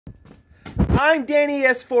I'm Danny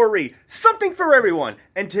S4E, something for everyone,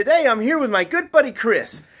 and today I'm here with my good buddy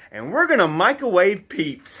Chris, and we're gonna microwave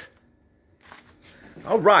peeps.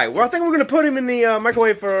 Alright, well I think we're gonna put him in the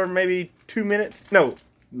microwave for maybe 2 minutes. No.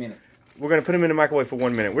 Minute. We're gonna put him in the microwave for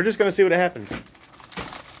 1 minute. We're just gonna see what happens.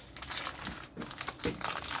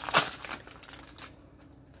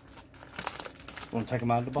 Want to take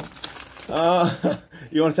them out of the box?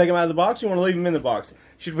 You want to take him out of the box or you want to leave him in the box?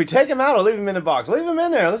 Should we take him out or leave him in the box? Leave him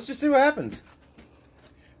in there. Let's just see what happens.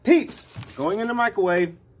 Peeps. Going in the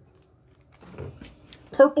microwave.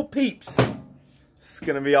 Purple peeps. This is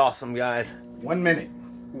going to be awesome, guys. 1 minute.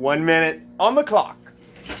 1 minute on the clock.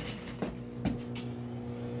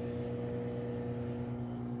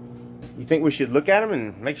 You think we should look at them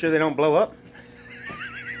and make sure they don't blow up?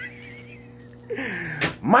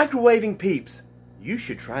 Microwaving peeps. You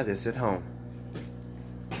should try this at home.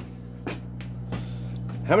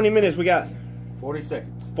 How many minutes we got? 40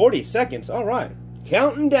 seconds. 40 seconds, all right.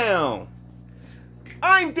 Counting down.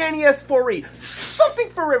 I'm Danny S4E,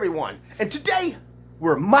 something for everyone. And today,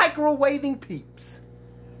 we're microwaving peeps.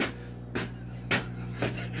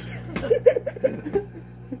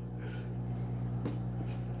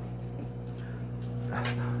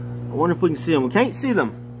 I wonder if we can see them. We can't see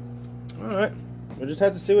them. All right. We'll just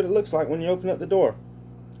have to see what it looks like when you open up the door.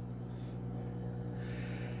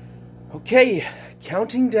 Okay,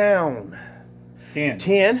 counting down. 10.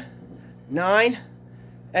 10, 9,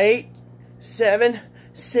 8, 7,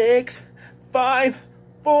 6, 5,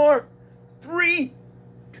 4, 3,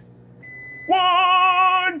 2,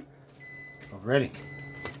 1. Ready.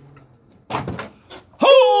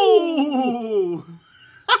 Oh!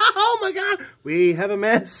 Oh my God! We have a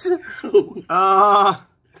mess.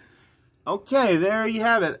 Okay, there you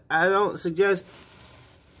have it. I don't suggest...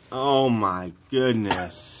 Oh my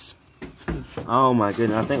goodness. Oh my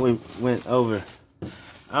goodness. I think we went over.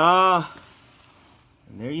 And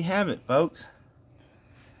there you have it, folks.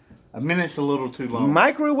 A minute's a little too long.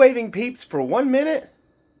 Microwaving peeps for 1 minute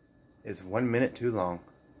is 1 minute too long.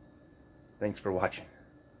 Thanks for watching.